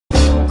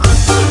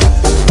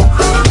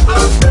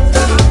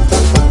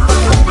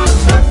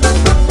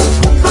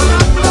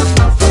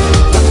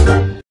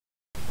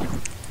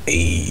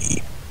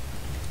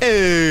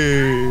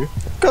Hey!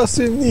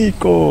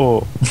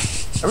 Nico.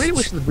 I really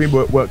wish they'd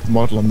reworked the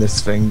model on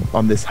this thing,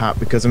 on this hat,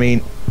 because I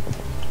mean,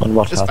 On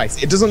what just hat? face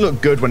it, it doesn't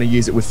look good when I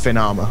use it with thin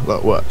armor.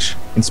 Look, watch.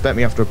 Inspect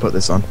me after I put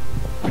this on.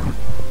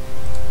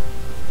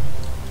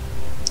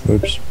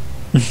 Oops.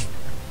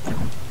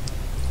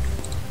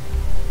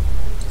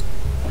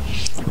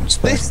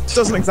 This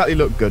doesn't exactly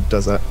look good,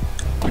 does it?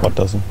 What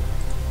doesn't?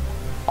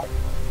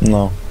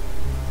 No.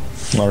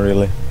 Not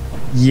really.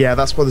 Yeah,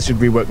 that's why they should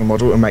rework the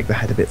model and make the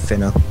head a bit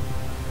thinner.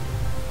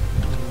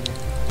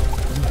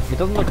 It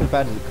doesn't look as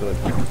bad as it could.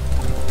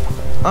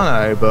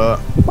 I know,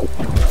 but...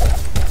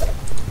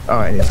 Oh,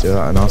 I need to do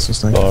that in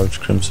Arsenal's thing. Large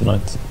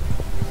Crimsonite.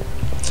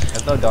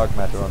 There's no dark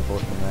matter,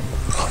 unfortunately.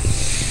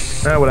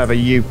 Whatever,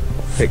 you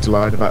picked a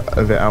line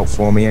of it out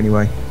for me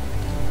anyway.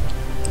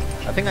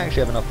 I think I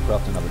actually have enough to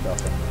craft another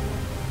dark anyway.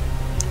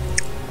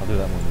 I'll do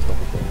that when we stop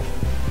recording.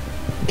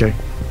 Okay.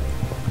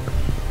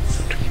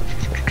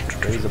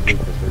 There is a blue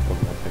crystal we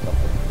probably want to pick up.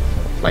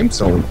 Flame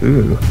Soul,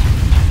 ooh.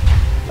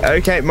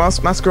 Okay,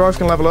 Masquerade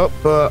can level up,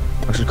 but...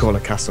 I should call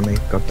her Castle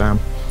goddamn.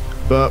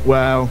 But,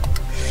 well...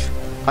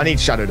 I need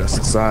Shadow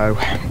Dust, so...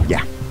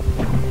 yeah.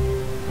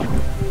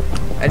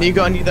 And you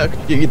got any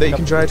that you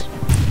can trade?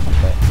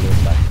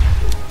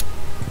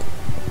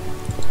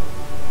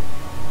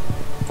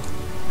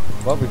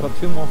 Well, we've got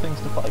two more things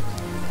to fight.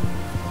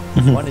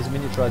 One is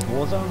miniaturized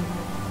Warzone,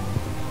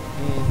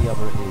 and the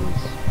other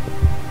is...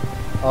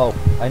 Oh,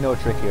 I know a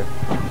trick here.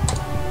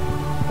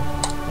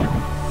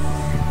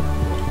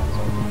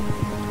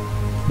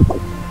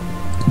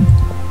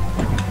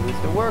 It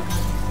still works.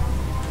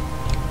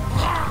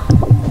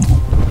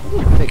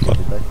 Fix it,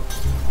 did they?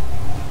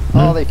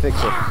 Oh, they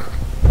fixed it.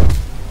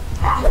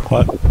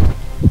 What?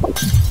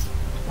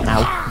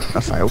 Ow, I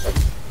failed.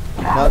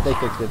 No, they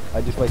fixed it.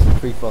 I just wasted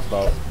 3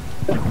 crossbows.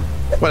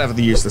 Whatever,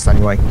 they're useless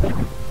anyway.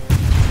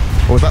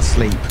 Or was that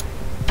sleep?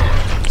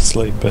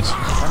 Sleep it.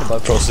 Kind of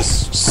bug.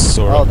 Process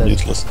sort of there's-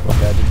 useless.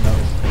 Okay, I didn't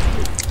notice.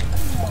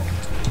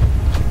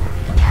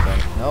 Okay,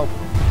 nope.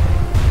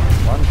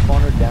 One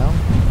spawner down.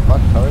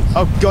 Fuck turrets.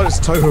 Oh god, it's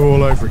Toho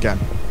all over again.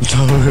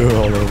 Toho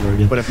all over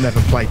again. But I've never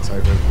played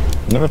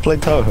Toho. Never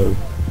played Toho.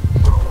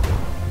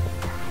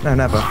 No,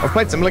 never. I've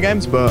played similar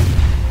games, but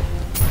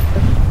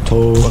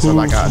Toho. wasn't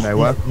like out of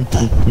nowhere.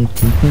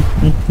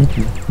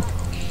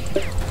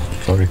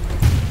 Sorry.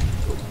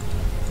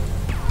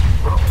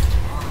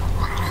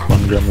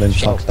 One gremlin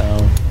shot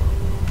down.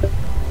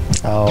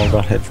 Oh,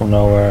 got hit from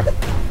nowhere.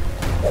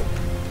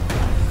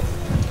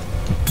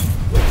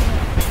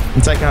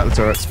 I'm taking out the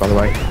turrets, by the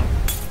way.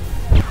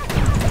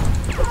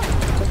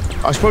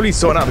 I should probably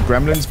sort out the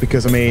gremlins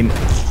because, I mean,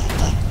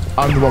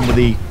 I'm the one with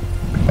the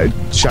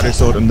Shadow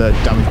Sword and the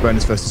damage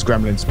bonus versus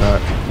gremlins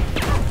perk.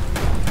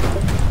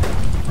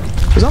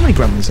 There's not many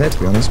gremlins here, to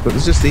be honest, but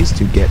there's just these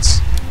two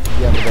gits.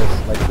 Yeah, but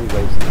there's like 3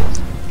 waves in this.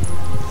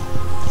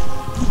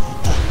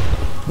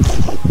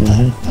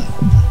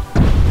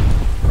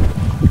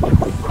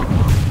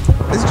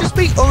 Is it just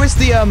me, or is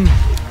the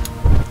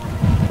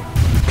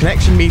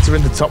connection meter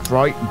in the top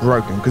right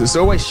broken? Because it's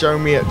always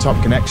showing me at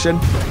top connection.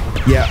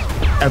 Yeah,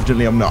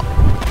 evidently I'm not. I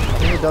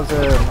think it does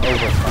an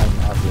overtime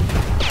average.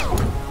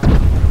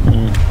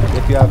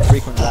 If you have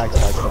frequent lag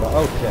spikes,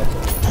 oh shit.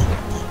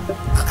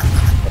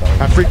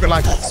 Have frequent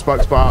lag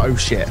spikes bar, oh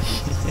shit.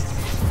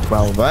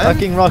 Well then.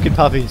 Fucking rocket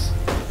puppies.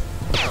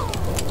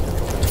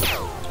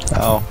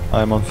 Ow,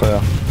 I'm on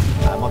fire.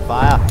 I'm on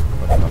fire.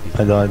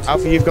 I died.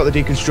 Alpha, you've got the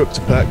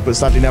Deconstructor perk, but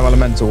sadly no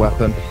elemental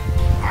weapon.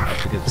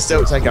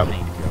 Still take out.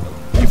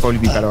 You'd probably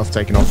be better off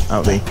taking out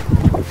the.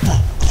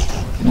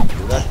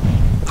 Do that.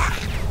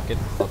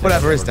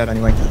 Whatever is dead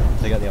anyway.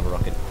 Take out the other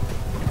rocket.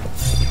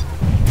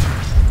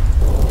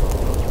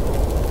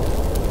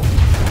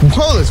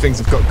 All those things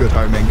have got good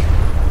homing.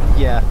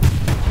 Yeah.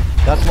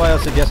 That's why our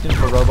suggestion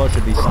for Robo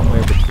should be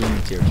somewhere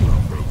between tier 2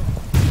 and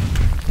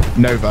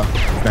 3. Nova.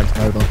 Meant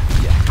Nova.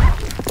 Yeah.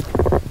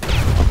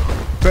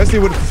 Personally,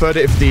 would have preferred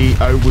it if the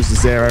O was a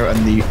 0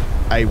 and the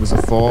A was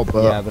a 4,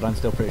 but Yeah, but I'm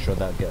still pretty sure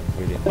that'd get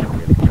really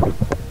good.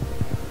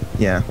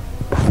 yeah.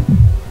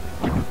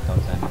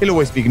 Don't say He'll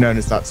always be known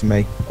as that to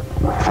me.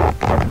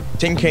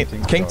 King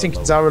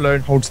Tinkerzar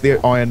alone holds the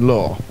Iron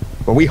Law,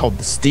 but we hold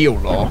the Steel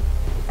Law.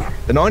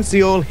 The 9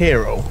 Steel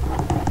Hero.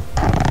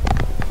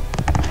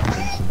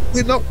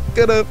 We're not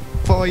gonna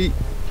fight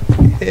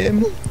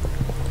him,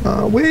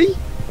 are we?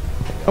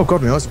 Oh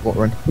god, my eyes are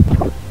watering.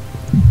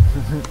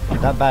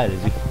 That bad,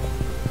 is he?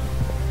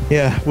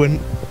 Yeah,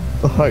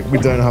 I hope we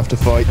don't have to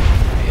fight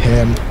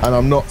him, and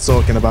I'm not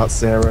talking about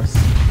Sarah.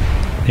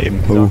 Him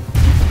who?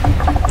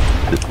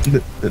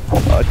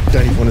 I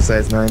don't even want to say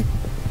his name.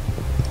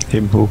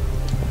 Him who?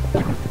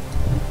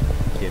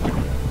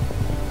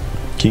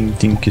 King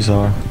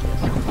Tinkerzar.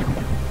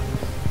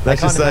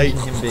 Let's just say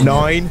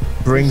 9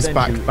 brings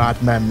back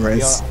bad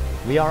memories.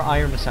 We are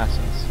Iron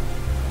Assassins.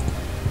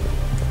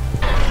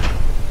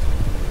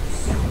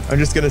 I'm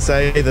just gonna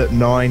say that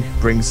 9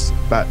 brings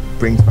back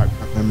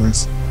bad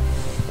memories.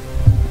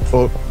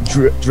 Or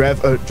dread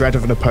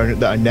of an opponent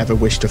that I never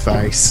wish to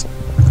face.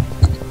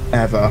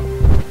 Ever.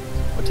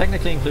 Well,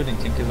 technically including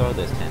Tinkerzar,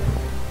 there's 10.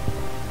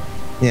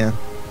 Yeah.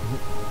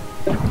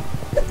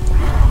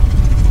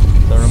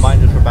 So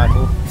reminders for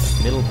battle,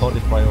 middle pod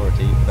is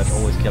priority, but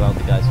always kill out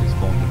the guys who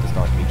spawned at the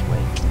start of each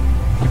wave.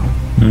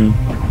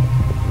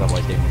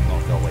 Otherwise they will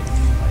not go away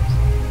from the waves.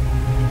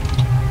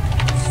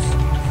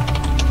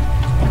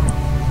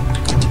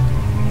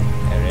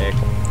 Erik.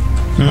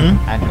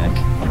 And Mech.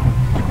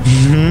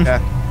 Yeah.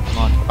 Come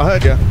on. I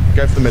heard you.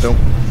 Go for the middle.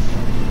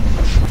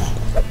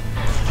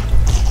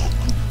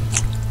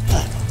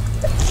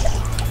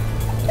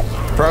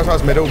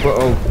 Prioritize middle, but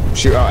I'll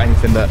shoot out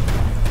anything that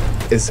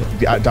is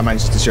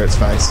damage to show its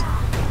face.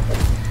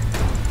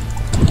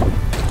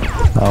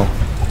 Ow.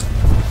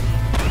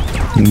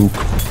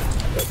 Nuke.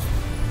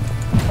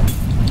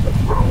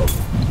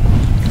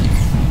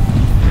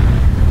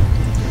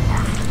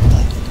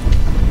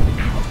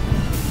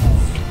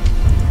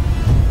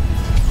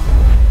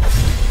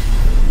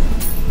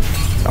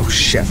 Oh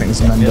shit, I think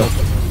there's a Mendel.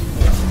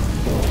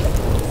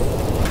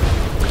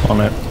 On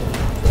it.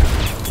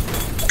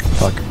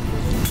 Fuck.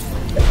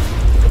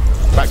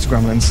 Back to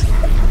gremlins.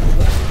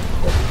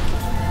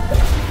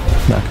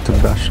 Back to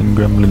bashing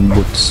gremlin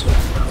boots.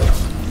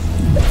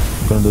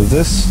 Gonna do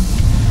this.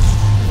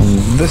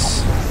 And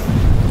this.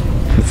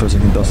 The first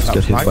thing he does is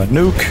get hit by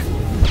nuke.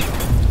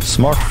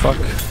 Smart fuck.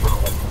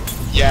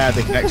 Yeah,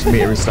 the connection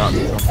meter is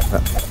starting to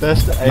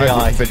Best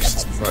AI.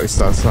 finished before it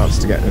starts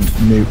to get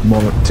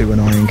more too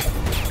annoying.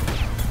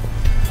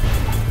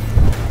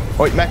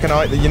 Wait,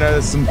 Mechanite, you know,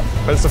 there's some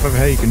better stuff over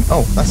here you can...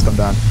 Oh, that's gone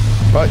down.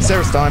 Right,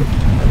 Sarah's time.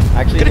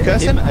 Actually, Can I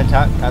curse him him?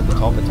 attack at the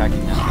top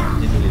attacking now.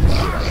 Didn't really do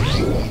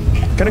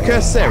that. Can I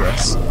curse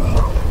Cirrus?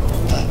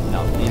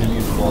 No, he's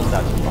immune to wall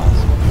stats and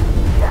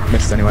blast.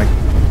 Missed anyway.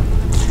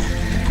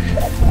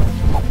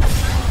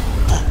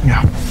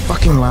 Yeah,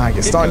 fucking lag.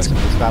 It's starting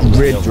to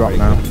really drop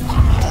now.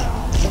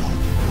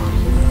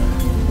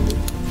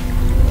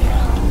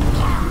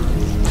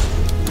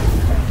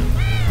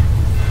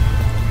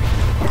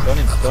 Stun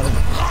him, stun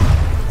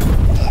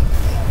him.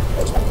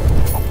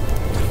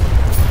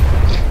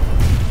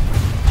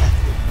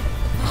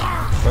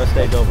 First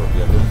stage over,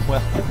 we are doing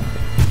well.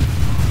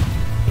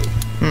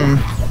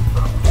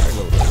 Very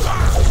little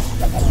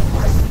bit.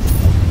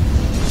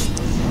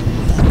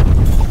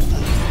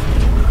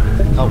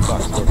 Oh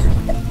fuck, torture.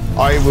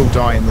 I will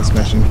die in this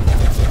mission.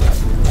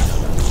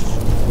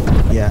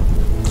 Yeah.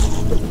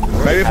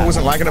 Maybe if it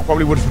wasn't lagging, I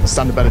probably would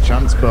stand a better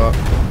chance, but...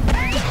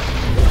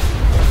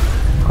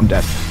 I'm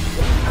dead.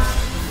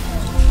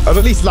 I'd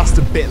at least last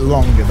a bit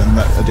longer than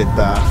that I did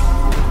there.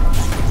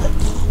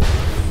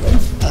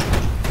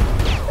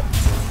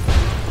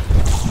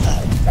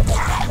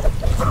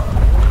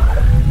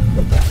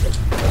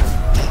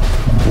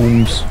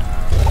 Booms.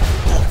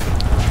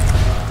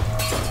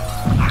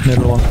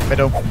 Middle one.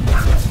 Middle.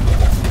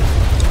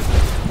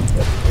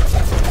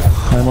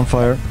 I'm on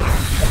fire.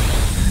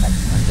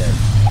 I'm dead.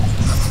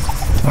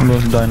 I'm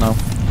going to die now.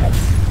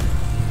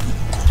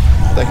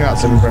 Taking out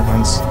some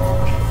gremlins.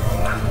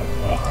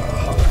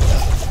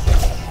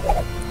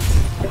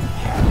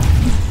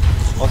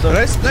 Also,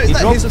 Notice he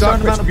that drops his a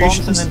dark certain amount of bombs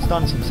and retributions- then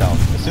stuns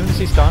himself. As soon as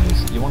he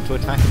stuns, you want to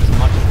attack him as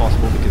much as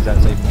possible because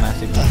that's a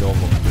massive window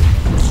of momentum.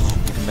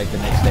 You can make the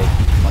next stage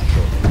much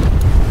shorter.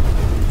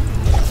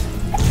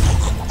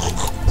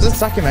 Just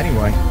attack him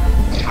anyway.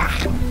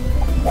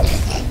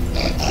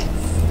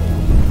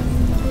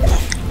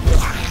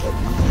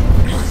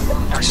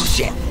 Oh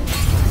shit.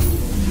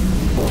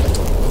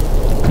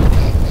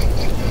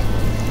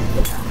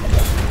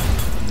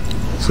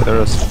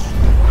 Serious.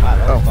 Wow,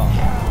 that was fun.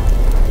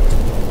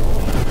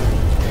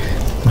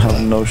 I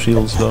have no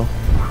shields though.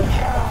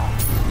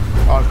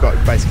 I've got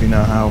basically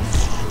no health.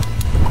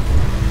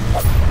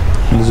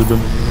 Lizardum.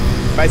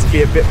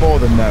 Basically a bit more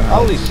than no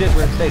health. Holy shit,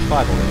 we're in stage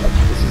 5 already.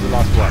 This is the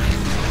last one.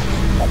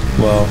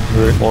 Wow,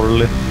 very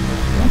orderly.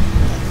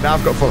 Now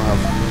I've got full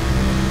health.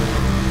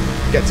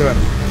 Get to him.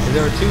 Is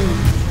there a 2...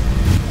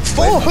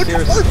 400?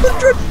 seriously?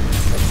 500?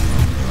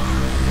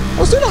 I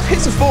was doing like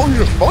hits of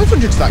 400 or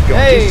 500 to that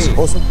guy. Hey! Jesus,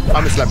 awesome.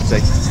 I'm a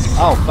celebrity.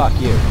 Oh, fuck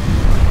you.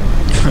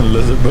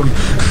 Lizardum.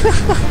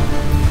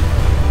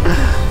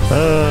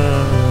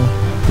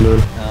 Lol.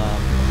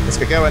 Let's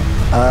get going.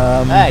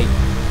 Hey,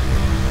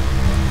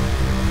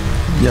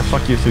 Yeah,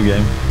 fuck you too,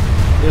 game.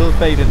 it'll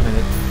fade in a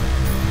minute.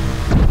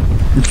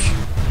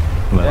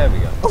 No. There we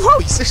go. Oh wow,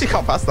 you actually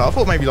can't pass that. I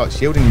thought maybe like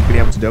shielding you'd be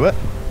able to do it.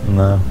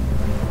 No.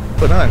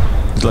 But no.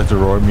 It's like the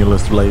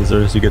Romulus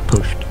lasers, you get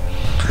pushed.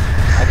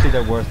 Actually,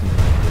 they're worse than the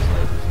lasers.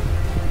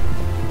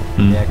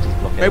 Mm. They actually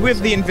block Maybe with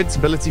the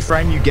invincibility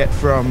frame you get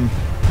from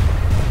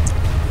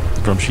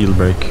From shield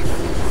break.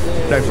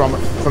 no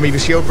from either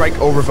shield break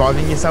or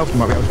reviving yourself, you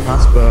might be able to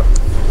pass, but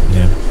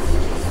Yeah.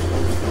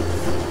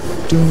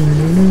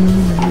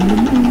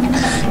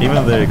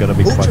 Even they're gonna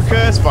be Ultra quite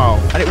curse file.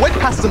 And it went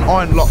past an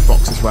iron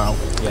lockbox as well.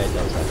 Yeah, it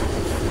does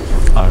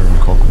that. iron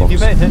cockbox. If you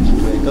pay attention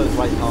to it, it goes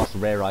right past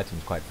rare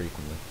items quite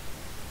frequently.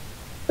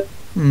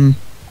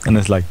 And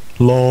it's like,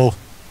 lol,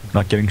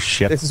 not getting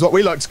shit. This is what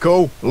we like to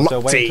call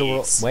So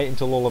locktees. wait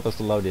until all of us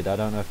are loaded. I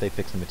don't know if they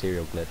fixed the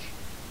material glitch.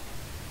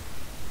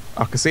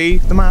 I can see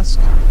the mask.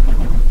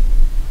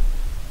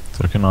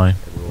 So can I. Okay,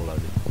 we're all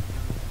loaded.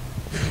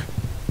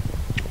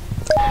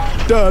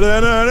 Da,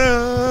 da, da,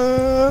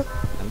 da.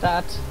 And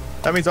that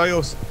means I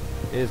also.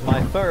 is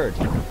my third.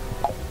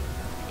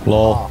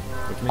 Lol.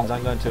 Which means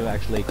I'm going to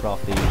actually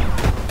craft the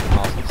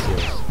mask of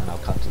Cirrus, and I'll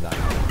cut to that.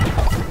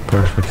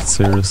 Perfect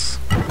Cirrus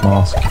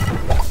mask.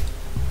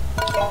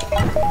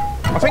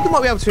 I think I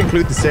might be able to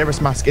include the Cirrus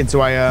mask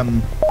into a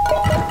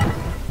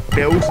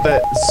build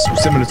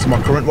that's similar to my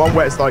current one,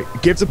 where it's like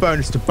gives a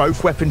bonus to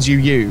both weapons you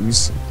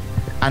use,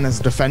 and as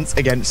a defense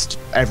against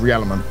every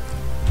element.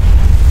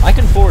 I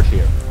can forge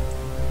here.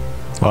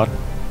 What?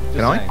 Just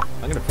Can I? saying.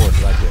 I'm gonna forge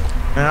right here.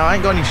 No, I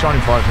ain't got any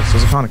shining fire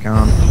crystals. I kind of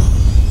can't.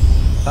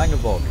 Fang of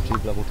Volk,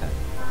 achieve level 10.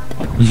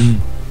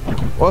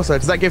 Also,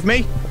 does that give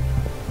me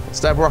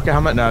stab rocket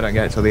hammer? No, I don't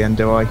get it till the end,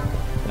 do I?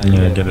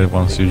 Yeah, get it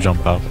once you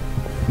jump out.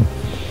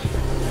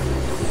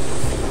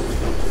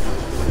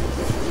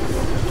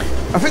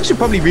 I think we should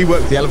probably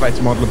rework the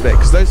elevator model a bit,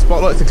 because those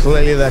spotlights are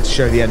clearly there to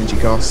show the energy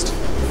cost.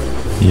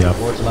 Yeah.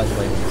 Forge light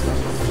blade and stuff.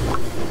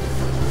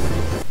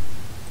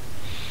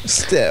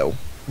 Still,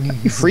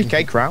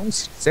 3k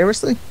crowns?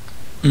 Seriously?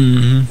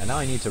 Mm-hmm. And now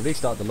I need to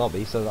restart the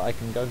lobby so that I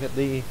can go get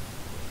the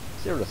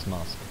Cirrus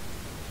mask.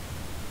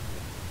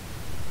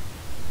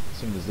 As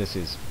soon as this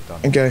is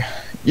done. Okay,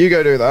 you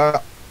go do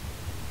that.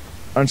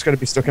 I'm just going to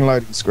be stuck in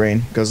loading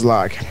screen, because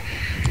lag.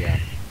 Yeah.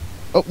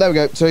 Oh, there we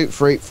go. 2,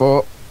 3,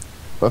 4,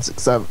 5,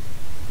 6, 7.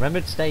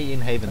 Remember to stay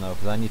in Haven though,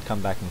 because I need to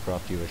come back and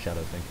craft you a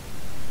shadow thing.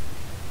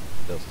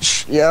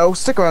 Yeah, I'll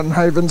stick around in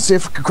Haven, see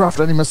if I can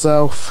craft any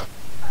myself.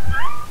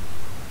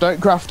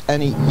 Don't craft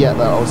any yet,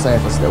 though. I'll say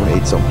if I still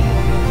need some.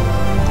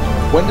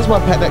 When does my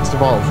pet next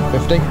evolve?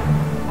 50?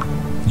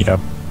 Yeah.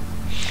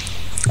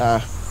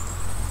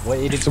 Well,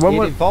 it So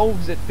when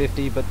evolves at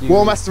 50, but you...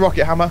 War Master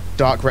Rocket Hammer,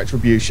 Dark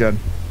Retribution.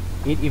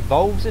 It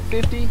evolves at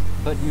 50,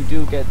 but you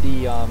do get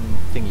the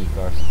thingy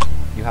first.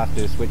 You have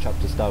to switch up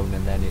to stone,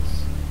 and then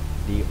it's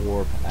the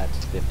orb at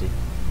 50.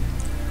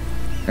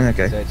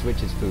 Okay. So it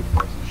switches food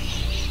first.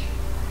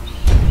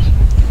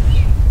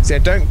 See, I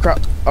don't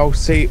craft... Oh,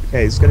 see,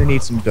 okay, it's going to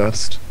need some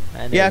dust.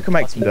 And Yeah, I it's can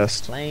make some fucking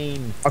dust.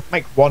 Plain. I can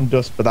make 1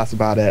 dust, but that's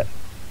about it.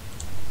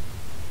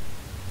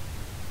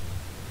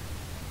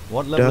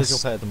 What level is your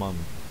Dust. pet at the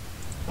moment?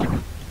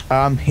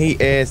 He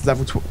is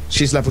level...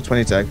 She's level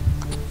 22.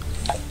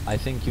 I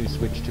think you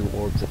switch to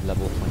orbs at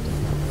level 25.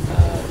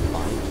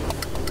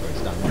 Where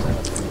it's down to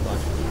level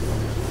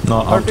 25.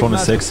 No, I'm Perfect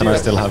 26 and I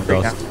still have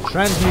dust.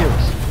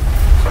 Transmute.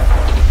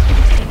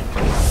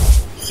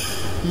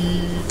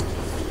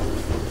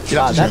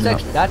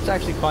 That's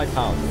actually quite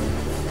powerful.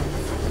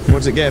 What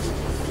does it give?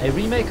 A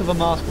remake of a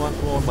mask once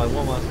worn by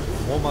War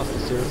Master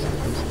Cirrus and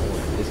Prince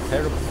Orin. This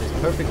perfect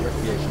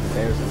recreation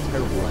bears the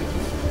terrible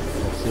likeness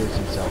of Cirrus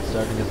himself,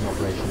 serving as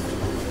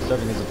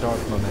a dark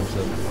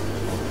memento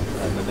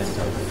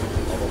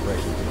of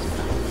Operation Crimson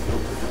Power.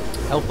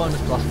 Health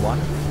bonus +1.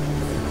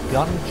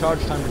 Gun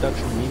charge time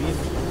reduction medium.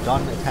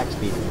 Gun attack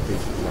speed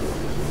increased level.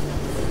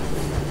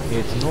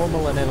 It's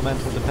normal and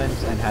elemental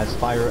defense and has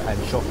fire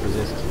and shock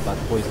resist, but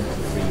poison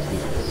and freeze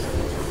weakness.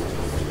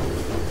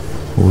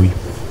 Oi.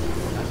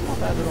 That's not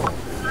bad at all.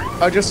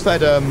 I just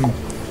fed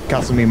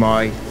Castle me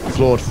my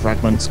flawed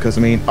fragments, because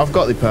I mean I've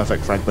got the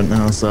perfect fragment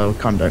now, so I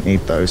kind of don't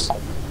need those.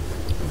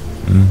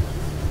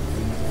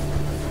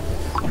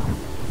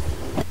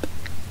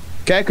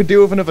 Okay, I could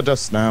do with another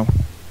dust now.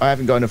 I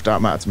haven't got enough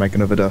dark matter to make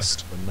another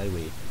dust. When may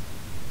we?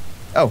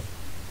 Oh,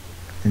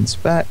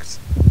 inspect.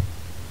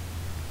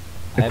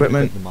 I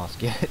Equipment. haven't equipped the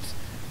mask yet.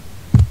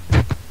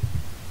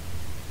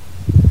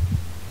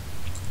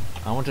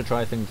 I want to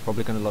try things.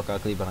 Probably going to look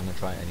ugly, but I'm going to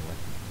try it anyway.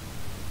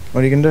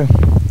 What are you gonna do?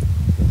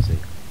 Let's see.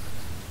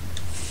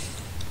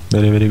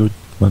 Very, very good.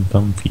 One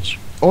pound fish.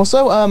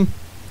 Also,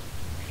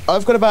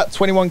 I've got about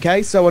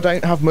 21k, so I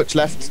don't have much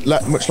left.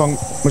 Much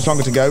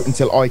longer to go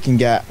until I can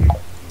get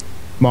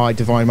my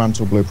Divine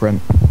Mantle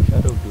blueprint.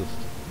 Shadow Boost.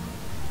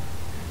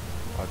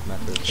 Dark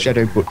matter.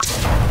 Shadow Boot.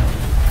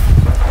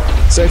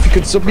 So if you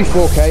could sub me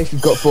 4k, if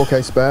you've got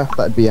 4k spare,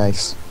 that'd be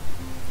ace.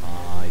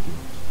 I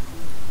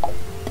do.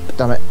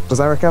 Damn it. Does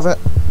Erik have it?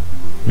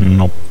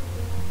 Nope.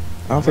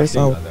 Okay,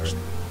 so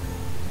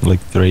Like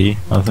 3,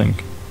 I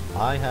think.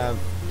 I have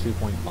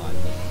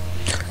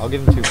 2.5. I'll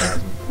give him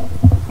 2,000. You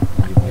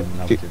can give him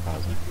another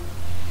 2,000.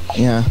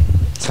 yeah.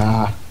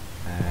 Ta.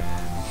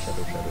 And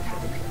shadow.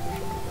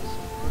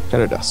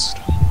 Shadow dust.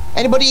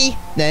 Anybody?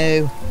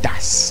 No.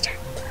 Dust.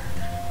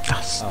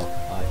 Dust. Oh,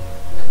 hi.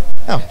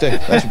 Oh, dude,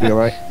 that should be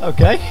alright.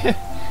 Okay.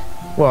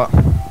 What?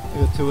 You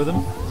got 2 of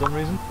them for some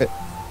reason.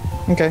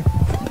 Okay.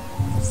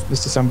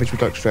 Mr-Sandvich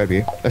would like to trade with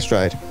you. Let's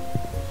trade.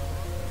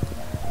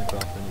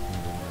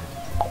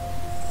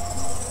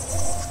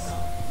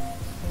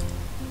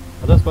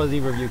 I don't suppose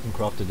either of you can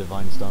craft a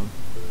divine stone.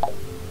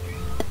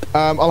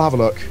 I'll have a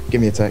look.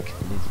 Give me a tick.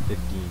 It needs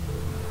 15.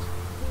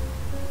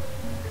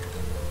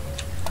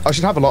 I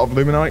should have a lot of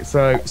Luminite,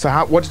 so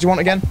how, what did you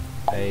want again?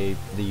 The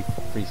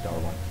 3-star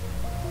one.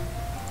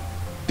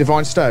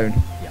 Divine Stone?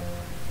 Yeah.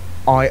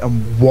 I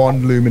am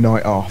 1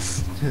 Luminite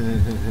off.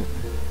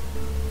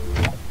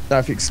 Now,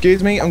 if you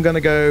excuse me, I'm going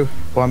to go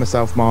buy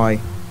myself my...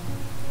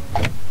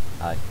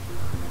 Hi.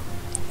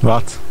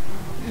 What?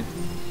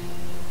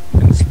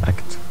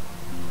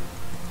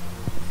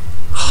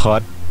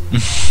 What?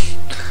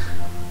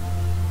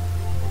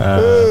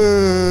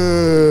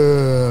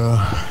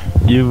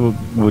 You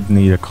would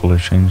need a color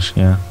change,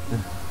 yeah.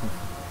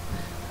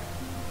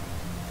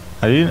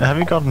 Have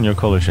you gotten your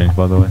color change,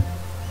 by the way?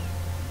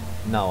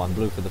 No, I'm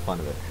blue for the fun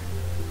of it.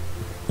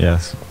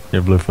 Yes,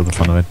 you're blue for the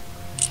fun of it.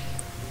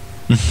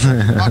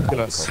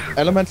 Fabulous.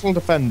 Elemental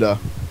Defender.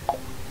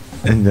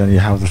 And then you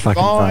have the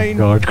fucking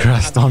Vanguard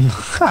crest on.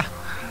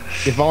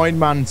 Divine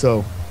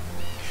Mantle.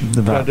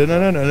 The back.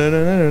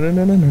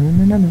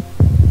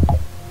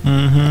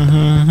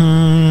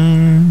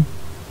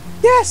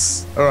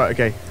 Yes! Alright,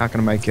 okay. How can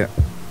I make it?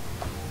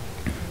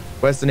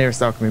 Where's the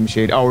nearest alchemy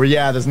machine? Oh,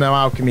 yeah, there's no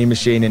alchemy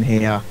machine in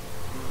here.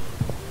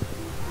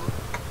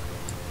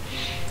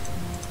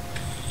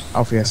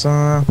 Alpha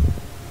SR.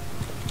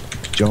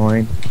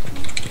 Join.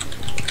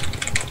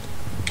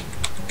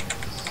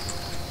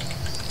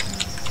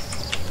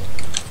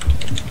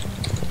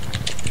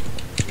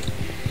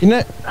 You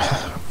know,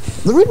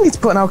 they really need to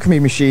put an alchemy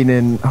machine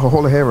in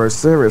Hall of Heroes,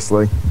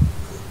 seriously.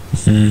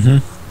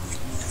 I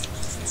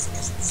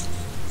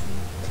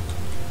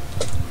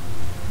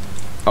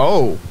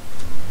Oh.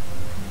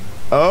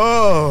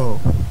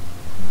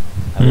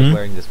 was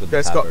wearing this with the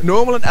It's got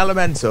normal and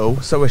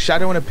elemental, so a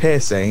shadow and a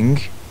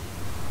piercing.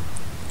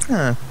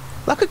 Huh.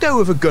 That could go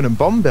with a gun and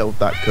bomb build,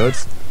 that could.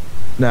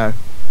 No.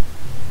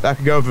 That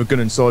could go with a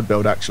gun and sword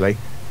build, actually.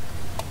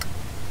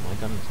 My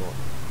gun and sword.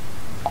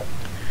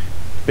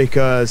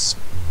 Because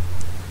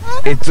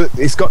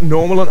it's got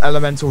normal and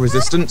elemental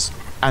resistance,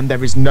 and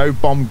there is no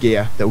bomb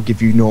gear that will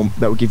give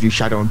you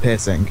shadow and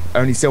piercing.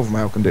 Only silver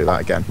mail can do that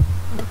again.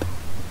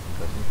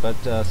 But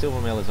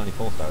silver mail is only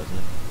 4-star, isn't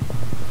it?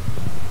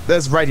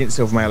 There's radiant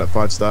silver mail at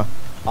 5-star.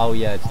 Oh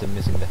yeah, it's the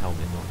missing the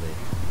helmet, not the.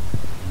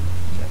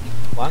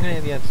 Well, I'm gonna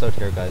end the episode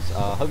here, guys.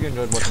 Hope you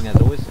enjoyed watching as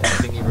always.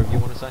 Anything either of you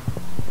want to say?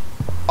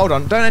 Hold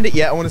on, don't end it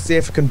yet. I want to see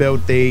if I can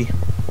build the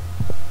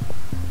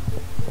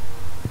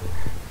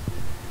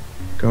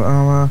Go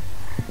armor,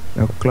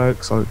 no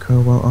cloak, solid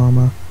cobalt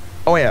armor.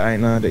 Oh yeah, I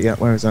ain't learned it yet.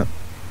 Where is that?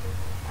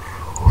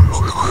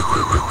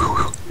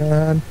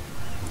 Don't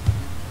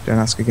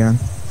ask again.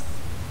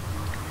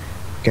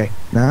 Okay,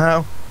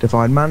 now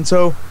divine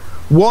mantle,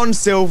 1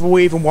 silver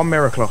weave and 1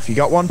 mirror cloth. You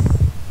got one?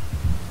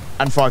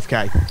 And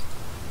 5k.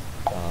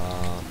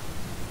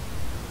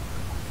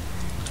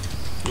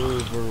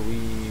 Silver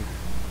weave.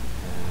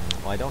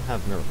 Well, I don't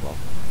have mirror cloth.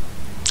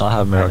 I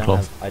have mirror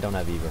cloth. I don't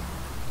have either.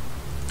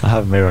 I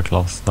have mirror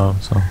cloth though,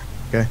 so.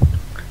 Okay.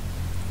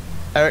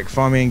 Erik,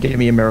 find me and give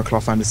me a mirror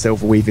cloth and a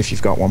silver weave if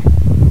you've got one.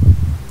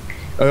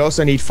 I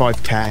also need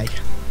 5k,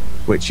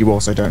 which you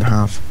also don't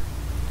have.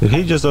 Did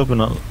he just open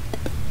up?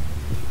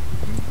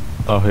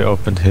 Oh, he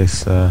opened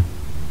his.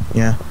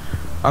 Yeah.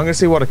 I'm gonna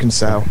see what I can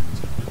sell.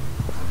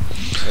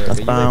 Erik,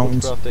 are you able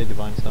to craft a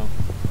divine stone?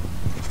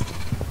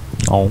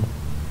 No.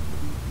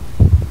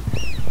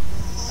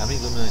 How many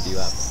lumina do you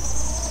have?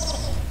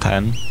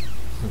 10.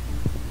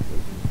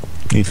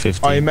 Need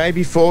 50. I may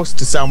be forced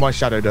to sell my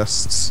shadow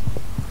dusts,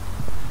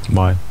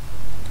 Why?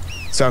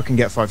 so I can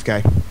get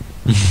 5k.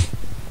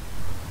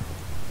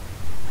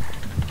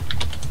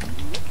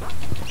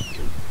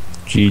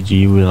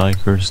 GG, we like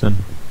hers then.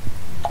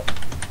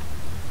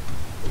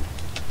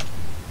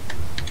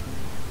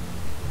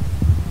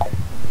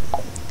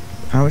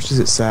 How much does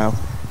it sell?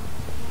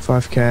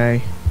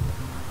 5k.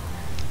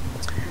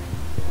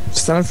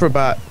 Selling for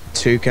about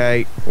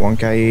 2k,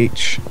 1k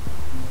each.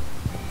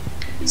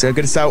 So I'm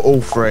going to sell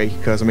all 3,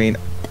 because I mean,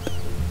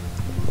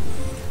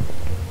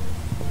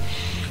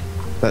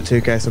 about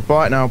 2k. So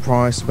buy it now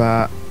price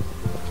about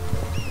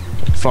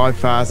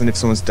 5,000 if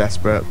someone's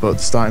desperate, but the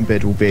starting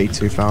bid will be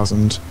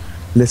 2,000.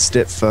 List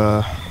it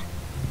for a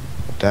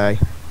day.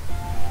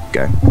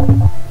 Go.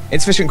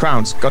 Insufficient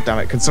crowns. God damn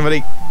it! Can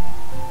somebody?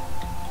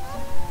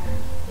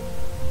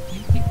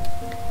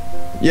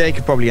 Yeah, you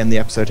could probably end the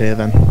episode here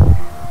then.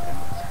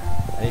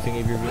 Anything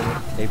either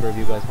of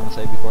you guys want to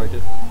say before I do?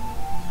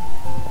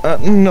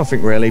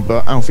 Nothing really,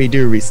 but Alfie,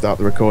 do restart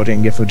the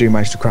recording if I do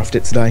manage to craft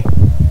it today.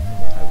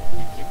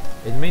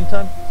 In the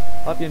meantime,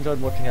 hope you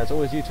enjoyed watching as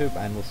always, YouTube,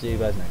 and we'll see you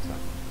guys next time.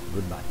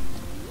 Goodbye.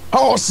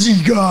 Oh,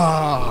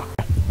 Siga!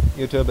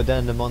 YouTube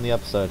addendum on the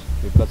episode.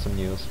 We've got some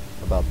news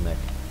about Mech.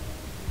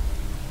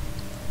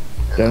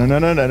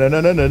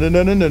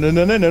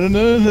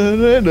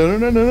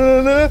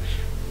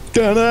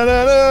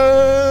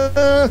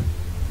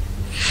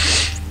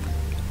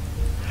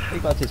 He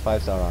got his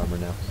 5-star armor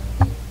now.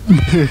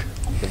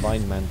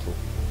 Divine mantle.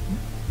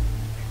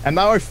 And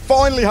now I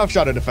finally have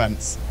shadow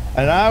defense.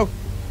 And now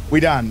we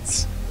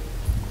dance.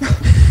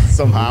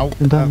 Somehow. We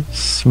can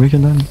dance. We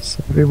can dance.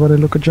 Everybody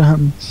look at your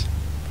hands.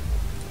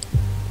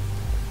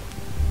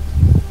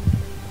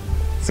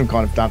 Some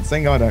kind of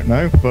dancing, I don't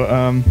know. But,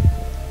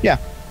 yeah.